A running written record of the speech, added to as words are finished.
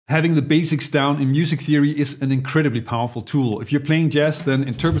Having the basics down in music theory is an incredibly powerful tool. If you're playing jazz, then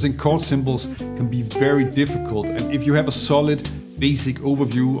interpreting chord symbols can be very difficult. And if you have a solid basic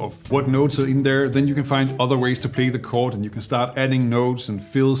overview of what notes are in there, then you can find other ways to play the chord and you can start adding notes and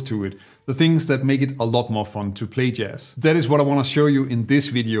fills to it. The things that make it a lot more fun to play jazz. That is what I want to show you in this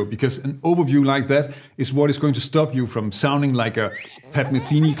video, because an overview like that is what is going to stop you from sounding like a Pat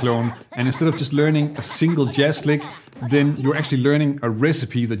Metheny clone. And instead of just learning a single jazz lick, then you're actually learning a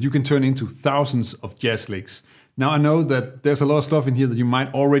recipe that you can turn into thousands of jazz licks. Now I know that there's a lot of stuff in here that you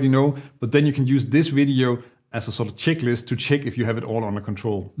might already know, but then you can use this video as a sort of checklist to check if you have it all under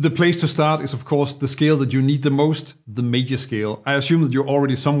control. The place to start is of course the scale that you need the most, the major scale. I assume that you're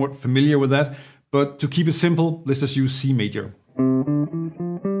already somewhat familiar with that, but to keep it simple, let's just use C major. The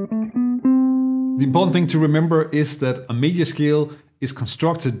important thing to remember is that a major scale is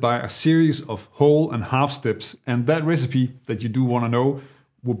constructed by a series of whole and half steps, and that recipe that you do want to know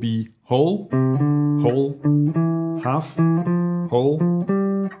would be whole, whole, half, whole,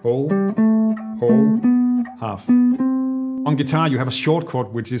 whole, whole, half. On guitar you have a short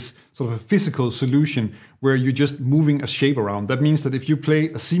chord, which is sort of a physical solution where you're just moving a shape around. That means that if you play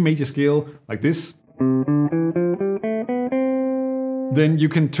a C major scale like this, then you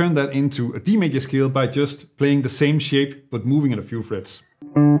can turn that into a D major scale by just playing the same shape but moving it a few frets.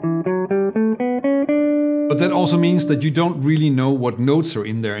 But that also means that you don't really know what notes are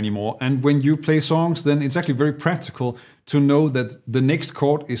in there anymore, and when you play songs then it's actually very practical to know that the next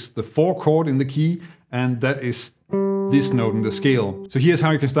chord is the 4 chord in the key, and that is this note in the scale. So here's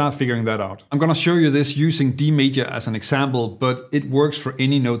how you can start figuring that out. I'm gonna show you this using D major as an example, but it works for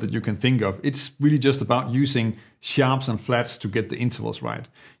any note that you can think of. It's really just about using sharps and flats to get the intervals right.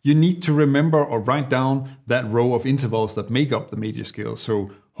 You need to remember or write down that row of intervals that make up the major scale.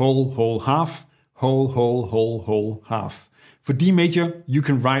 So whole, whole, half, whole, whole, whole, whole, half. For D major, you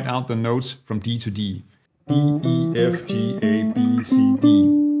can write out the notes from D to D. D, E, F, G, A, B, C, D.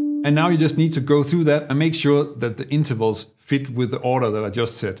 And now you just need to go through that and make sure that the intervals fit with the order that I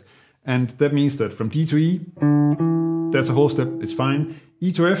just said. And that means that from D to E, that's a whole step, it's fine.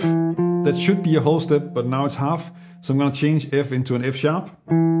 E to F, that should be a whole step, but now it's half. So I'm gonna change F into an F sharp.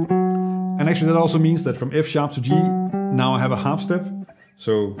 And actually that also means that from F sharp to G, now I have a half step.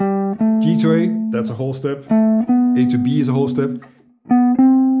 So G to A, that's a whole step. A to B is a whole step.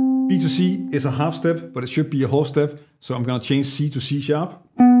 B to C is a half step, but it should be a whole step. So I'm gonna change C to C sharp.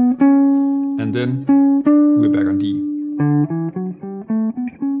 And then we're back on D.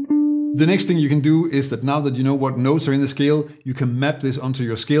 The next thing you can do is that now that you know what notes are in the scale, you can map this onto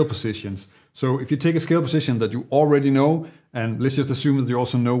your scale positions. So if you take a scale position that you already know, and let's just assume that you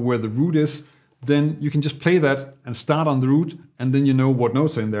also know where the root is, then you can just play that and start on the root, and then you know what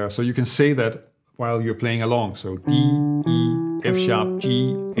notes are in there. So you can say that while you're playing along. So D, E, F sharp,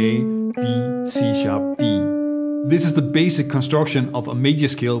 G, A, B, C sharp, D. This is the basic construction of a major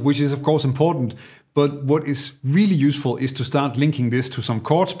scale, which is of course important, but what is really useful is to start linking this to some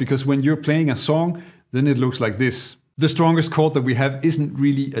chords, because when you're playing a song, then it looks like this. The strongest chord that we have isn't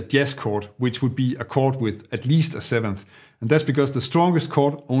really a jazz chord, which would be a chord with at least a seventh. And that's because the strongest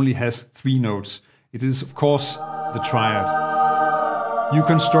chord only has 3 notes. It is of course the triad. You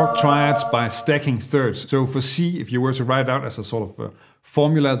construct triads by stacking thirds. So for C, if you were to write it out as a sort of a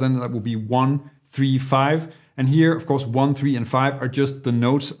formula, then that would be 1, 3, 5. And here, of course, 1, 3, and 5 are just the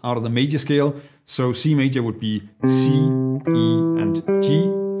notes out of the major scale. So C major would be C, E, and G.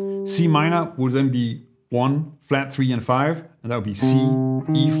 C minor would then be 1, flat, 3, and 5. And that would be C,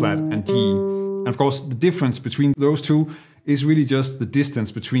 E flat, and G. And of course, the difference between those two is really just the distance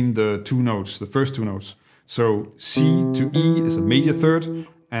between the 2 notes, the first 2 notes. So C to E is a major third,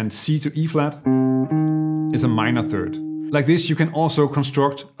 and C to E flat is a minor third. Like this, you can also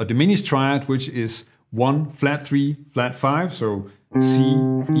construct a diminished triad, which is 1, flat 3, flat 5, so C,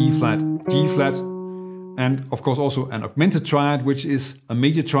 E flat, G flat, and of course also an augmented triad, which is a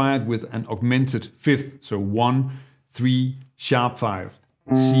major triad with an augmented fifth, so 1, 3, sharp 5,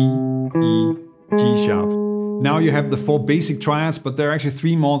 C, E, G sharp. Now you have the 4 basic triads, but there are actually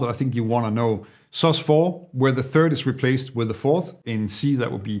 3 more that I think you want to know. Sus4, where the third is replaced with the 4th. In C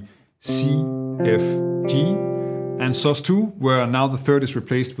that would be C, F, G. And Sus2, where now the third is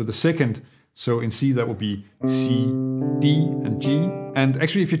replaced with the 2nd. So in C that would be C, D, and G. And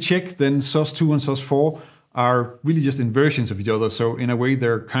actually if you check, then Sus2 and Sus4 are really just inversions of each other. So in a way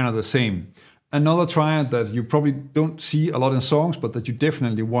they're kind of the same. Another triad that you probably don't see a lot in songs, but that you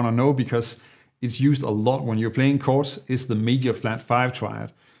definitely want to know because it's used a lot when you're playing chords, is the major flat 5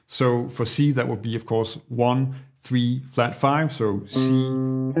 triad. So for C that would be of course 1, 3, flat 5. So C,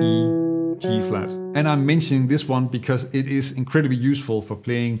 E, G flat. And I'm mentioning this one because it is incredibly useful for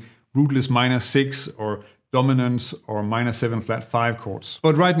playing rootless minor 6 or dominance or minor 7 flat 5 chords.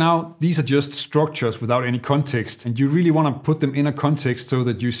 But right now, these are just structures without any context, and you really want to put them in a context so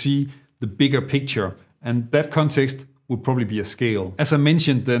that you see the bigger picture, and that context would probably be a scale. As I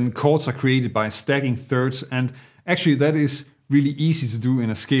mentioned, then chords are created by stacking thirds, and actually that is really easy to do in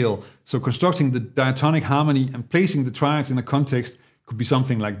a scale. So constructing the diatonic harmony and placing the triads in a context could be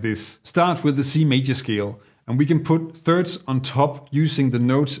something like this. Start with the C major scale, and we can put thirds on top using the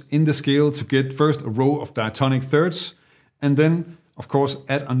notes in the scale to get first a row of diatonic thirds, and then of course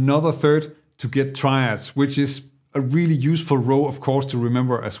add another third to get triads, which is a really useful row of chords to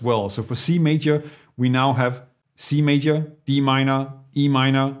remember as well. So for C major, we now have C major, D minor, E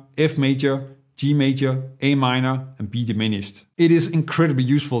minor, F major, G major, A minor, and B diminished. It is incredibly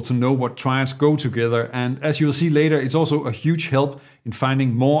useful to know what triads go together, and as you'll see later, it's also a huge help in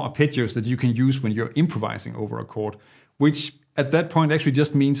finding more arpeggios that you can use when you're improvising over a chord, which at that point actually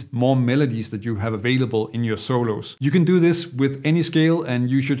just means more melodies that you have available in your solos. You can do this with any scale, and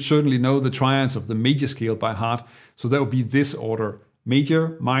you should certainly know the triads of the major scale by heart, so that would be this order: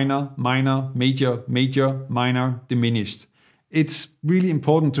 major, minor, minor, major, major, minor, diminished. It's really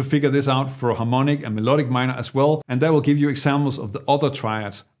important to figure this out for harmonic and melodic minor as well, and that will give you examples of the other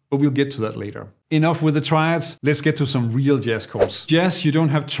triads, but we'll get to that later. Enough with the triads, let's get to some real jazz chords. Jazz, you don't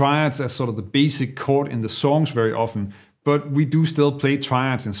have triads as sort of the basic chord in the songs very often, but we do still play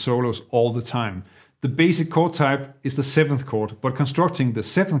triads in solos all the time. The basic chord type is the 7th chord, but constructing the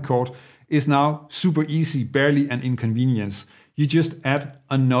 7th chord is now super easy, barely an inconvenience. You just add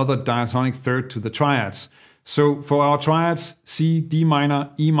another diatonic third to the triads. So for our triads, C, D minor,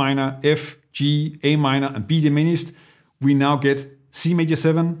 E minor, F, G, A minor, and B diminished, we now get C major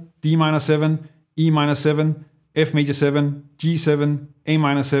 7, D minor 7, E minor 7, F major 7, G 7, A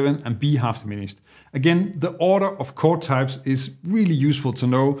minor 7, and B half diminished. Again, the order of chord types is really useful to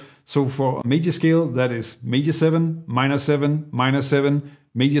know. So for a major scale, that is major 7, minor 7, minor 7,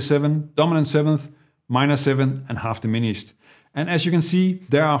 major 7, dominant 7th, minor 7, and half diminished. And as you can see,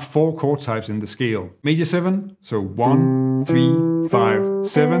 there are 4 chord types in the scale. Major 7, so 1, 3, 5,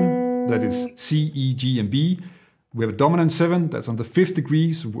 7, that is C, E, G, and B. We have a dominant 7, that's on the 5th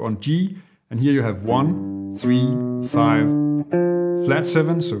degree, so on G. And here you have 1, 3, 5, flat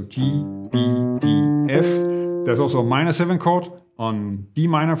 7, so G, B, D, F. There's also a minor 7 chord on D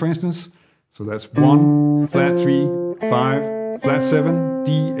minor, for instance. So that's 1, flat 3, 5, flat 7,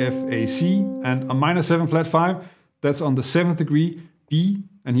 D, F, A, C. And a minor 7, flat 5, that's on the 7th degree, B,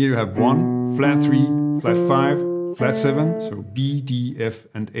 and here you have 1, flat 3, flat 5, flat 7, so B, D, F,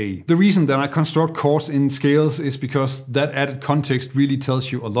 and A. The reason that I construct chords in scales is because that added context really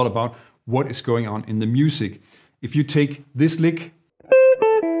tells you a lot about what is going on in the music. If you take this lick,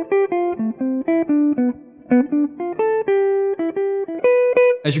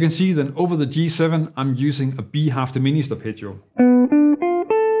 as you can see, then over the G7, I'm using a B half diminished arpeggio,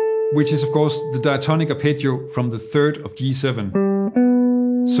 which is of course the diatonic arpeggio from the 3rd of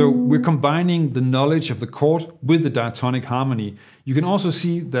G7. So we're combining the knowledge of the chord with the diatonic harmony. You can also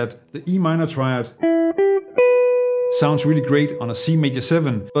see that the E minor triad sounds really great on a C major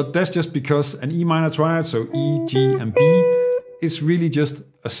 7, but that's just because an E minor triad, so E, G, and B, is really just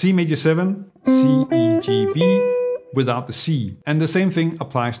a C major 7, C, E, G, B, without the C. And the same thing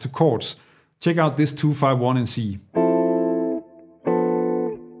applies to chords. Check out this 2-5-1 in C.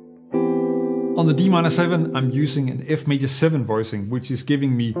 On the D minor 7, I'm using an F major 7 voicing, which is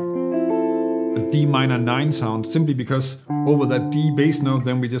giving me a D minor 9 sound, simply because over that D bass note,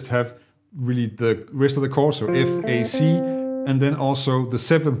 then we just have really the rest of the chord, so F, A, C, and then also the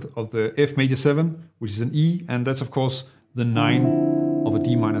 7th of the F major 7, which is an E, and that's of course the 9 of a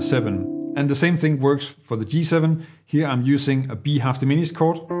D minor 7. And the same thing works for the G7. Here I'm using a B half diminished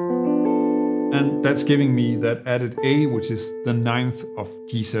chord, and that's giving me that added A, which is the 9th of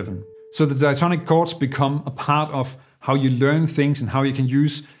G7. So the diatonic chords become a part of how you learn things and how you can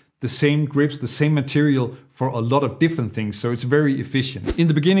use the same grips, the same material for a lot of different things. So it's very efficient. In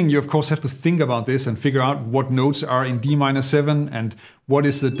the beginning, you of course have to think about this and figure out what notes are in D minor 7 and what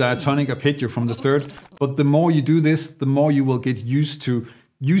is the diatonic arpeggio from the 3rd. But the more you do this, the more you will get used to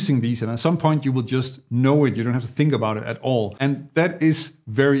using these, and at some point you will just know it. You don't have to think about it at all. And that is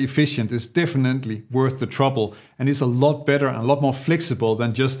very efficient. It's definitely worth the trouble, and it's a lot better and a lot more flexible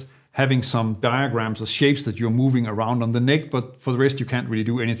than just having some diagrams or shapes that you're moving around on the neck, but for the rest you can't really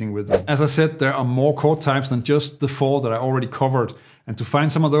do anything with them. As I said, there are more chord types than just the 4 that I already covered. And to find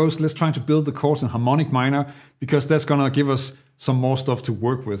some of those, let's try to build the chords in harmonic minor, because that's gonna give us some more stuff to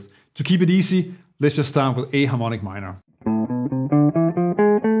work with. To keep it easy, let's just start with A harmonic minor.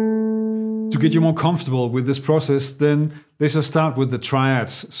 get you more comfortable with this process, then let's just start with the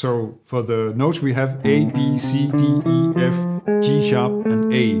triads. So for the notes we have A, B, C, D, E, F, G sharp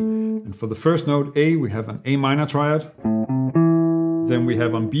and A. And for the first note A, we have an A minor triad. Then we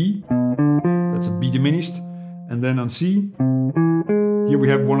have on B, that's a B diminished. And then on C, here we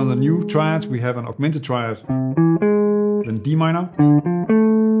have one of the new triads, we have an augmented triad. Then D minor,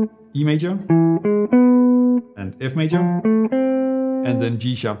 E major, and F major, and then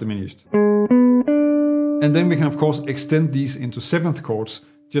G sharp diminished. And then we can of course extend these into seventh chords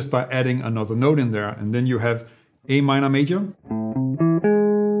just by adding another note in there. And then you have A minor major,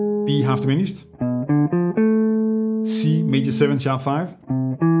 B half diminished, C major 7 sharp 5,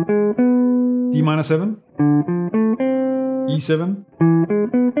 D minor 7, E7,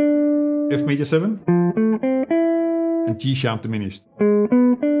 F major 7, and G sharp diminished.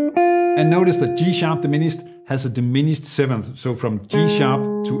 And notice that G sharp diminished has a diminished seventh, so from G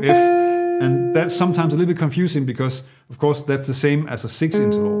sharp to F, and that's sometimes a little bit confusing because, of course, that's the same as a 6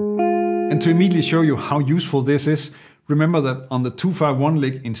 interval. And to immediately show you how useful this is, remember that on the 2-5-1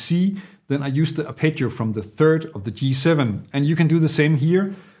 lick in C, then I use the arpeggio from the third of the G7, and you can do the same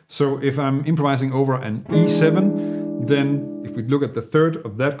here. So if I'm improvising over an E7, then if we look at the third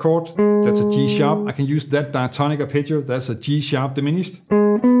of that chord, that's a G sharp, I can use that diatonic arpeggio, that's a G sharp diminished.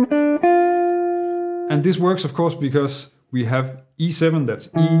 And this works of course because we have E7, that's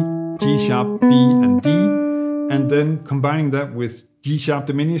E, G sharp, B and D, and then combining that with G sharp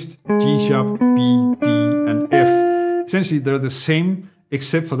diminished, G sharp, B, D and F. Essentially they're the same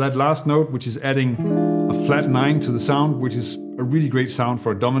except for that last note, which is adding a flat 9 to the sound, which is a really great sound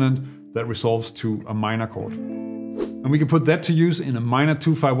for a dominant that resolves to a minor chord. And we can put that to use in a minor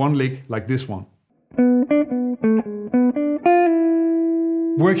 2-5-1 lick like this one.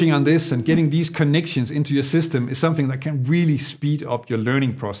 Working on this and getting these connections into your system is something that can really speed up your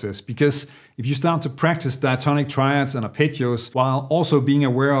learning process, because if you start to practice diatonic triads and arpeggios while also being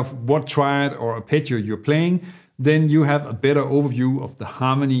aware of what triad or arpeggio you're playing, then you have a better overview of the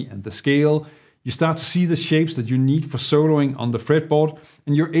harmony and the scale. You start to see the shapes that you need for soloing on the fretboard,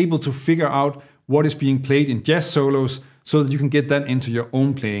 and you're able to figure out what is being played in jazz solos so that you can get that into your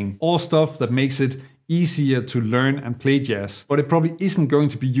own playing. All stuff that makes it easier to learn and play jazz. But it probably isn't going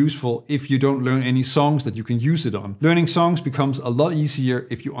to be useful if you don't learn any songs that you can use it on. Learning songs becomes a lot easier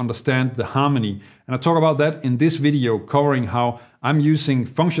if you understand the harmony. And I talk about that in this video, covering how I'm using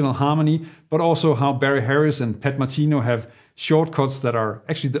functional harmony, but also how Barry Harris and Pat Martino have shortcuts that are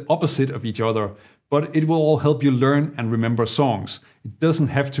actually the opposite of each other. But it will all help you learn and remember songs. It doesn't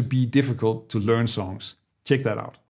have to be difficult to learn songs. Check that out.